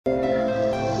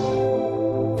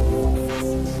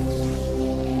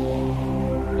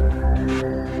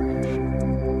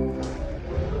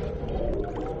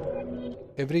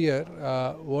Every year,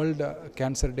 World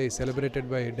Cancer Day is celebrated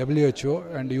by WHO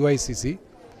and UICC.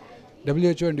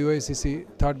 WHO and UICC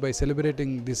thought by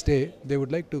celebrating this day, they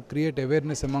would like to create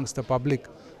awareness amongst the public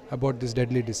about this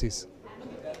deadly disease.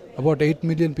 About 8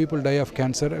 million people die of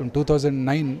cancer. In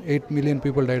 2009, 8 million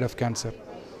people died of cancer.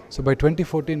 So by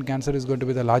 2014, cancer is going to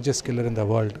be the largest killer in the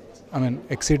world. I mean,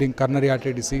 exceeding coronary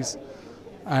artery disease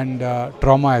and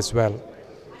trauma as well.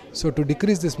 So to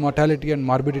decrease this mortality and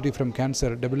morbidity from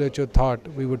cancer, WHO thought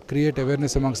we would create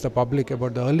awareness amongst the public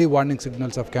about the early warning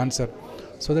signals of cancer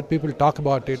so that people talk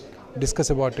about it, discuss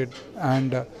about it,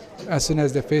 and as soon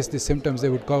as they face these symptoms, they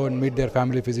would go and meet their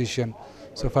family physician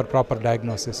for proper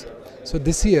diagnosis. So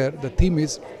this year, the theme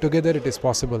is Together It Is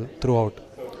Possible throughout.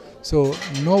 So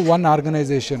no one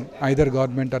organization, either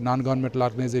government or non-governmental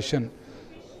organization,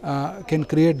 can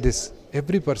create this.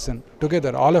 Every person,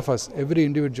 together, all of us, every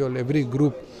individual, every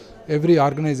group, every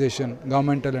organization,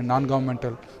 governmental and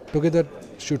non-governmental, together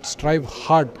should strive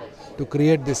hard to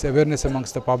create this awareness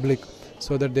amongst the public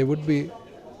so that they would be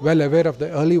well aware of the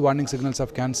early warning signals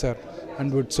of cancer,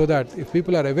 and so that if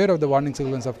people are aware of the warning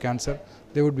signals of cancer,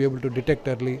 they would be able to detect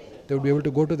early, they would be able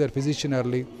to go to their physician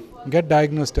early, get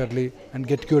diagnosed early, and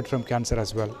get cured from cancer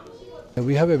as well.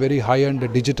 We have a very high-end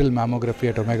digital mammography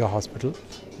at Omega Hospital.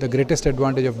 The greatest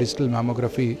advantage of digital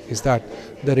mammography is that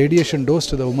the radiation dose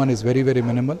to the woman is very, very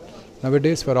minimal.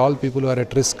 Nowadays, for all people who are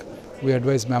at risk, we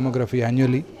advise mammography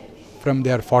annually from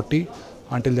they are 40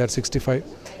 until they are 65.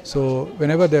 So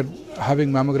whenever they are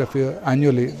having mammography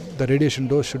annually, the radiation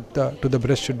dose to the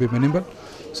breast should be minimal.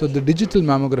 So the digital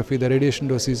mammography, the radiation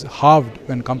dose is halved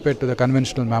when compared to the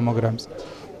conventional mammograms.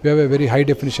 We have a very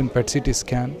high-definition PET-CT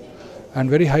scan and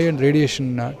very high-end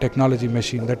radiation technology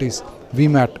machine, that is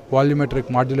VMAT, volumetric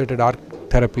modulated arc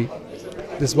therapy.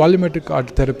 This volumetric arc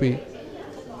therapy,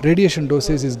 radiation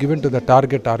dosage is given to the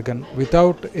target organ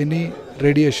without any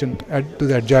radiation to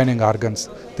the adjoining organs.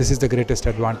 This is the greatest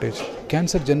advantage.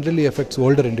 Cancer generally affects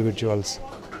older individuals,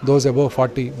 those above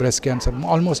 40, breast cancer,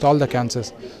 almost all the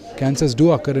cancers. Cancers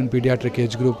do occur in pediatric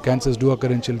age group, cancers do occur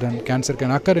in children, cancer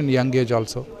can occur in young age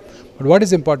also. But what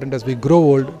is important, as we grow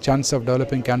old, chances of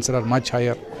developing cancer are much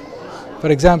higher.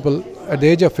 For example, at the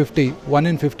age of 50, 1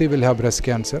 in 50 will have breast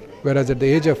cancer, whereas at the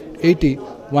age of 80,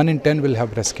 1 in 10 will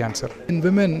have breast cancer. In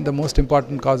women, the most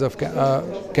important cause of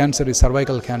cancer is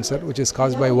cervical cancer, which is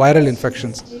caused by viral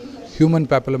infections, human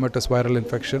papillomavirus viral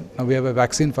infection. Now we have a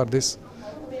vaccine for this.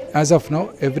 As of now,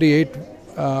 every 8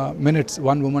 minutes,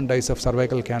 one woman dies of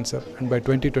cervical cancer, and by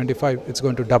 2025, it's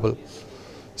going to double.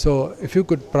 So if you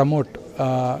could promote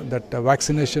that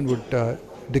vaccination would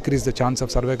decrease the chance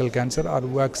of cervical cancer, or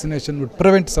vaccination would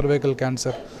prevent cervical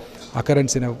cancer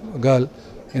occurrence in a girl,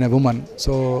 in a woman,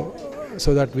 so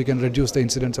that we can reduce the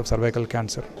incidence of cervical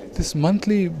cancer. This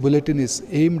monthly bulletin is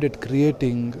aimed at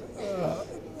creating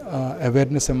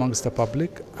awareness amongst the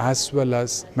public as well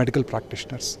as medical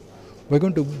practitioners. We're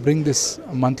going to bring this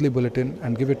monthly bulletin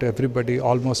and give it to everybody,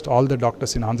 almost all the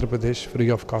doctors in Andhra Pradesh, free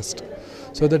of cost,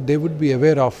 so that they would be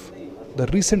aware of the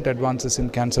recent advances in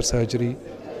cancer surgery,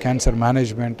 cancer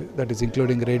management, that is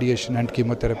including radiation and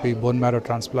chemotherapy, bone marrow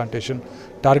transplantation,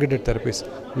 targeted therapies.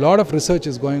 A lot of research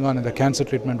is going on in the cancer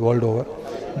treatment world over.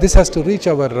 This has to reach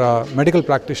our medical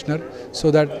practitioner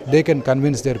so that they can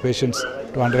convince their patients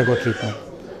to undergo treatment.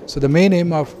 So the main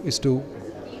aim is to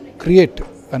create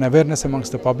an awareness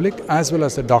amongst the public as well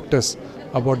as the doctors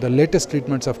about the latest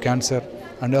treatments of cancer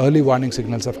and early warning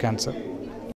signals of cancer.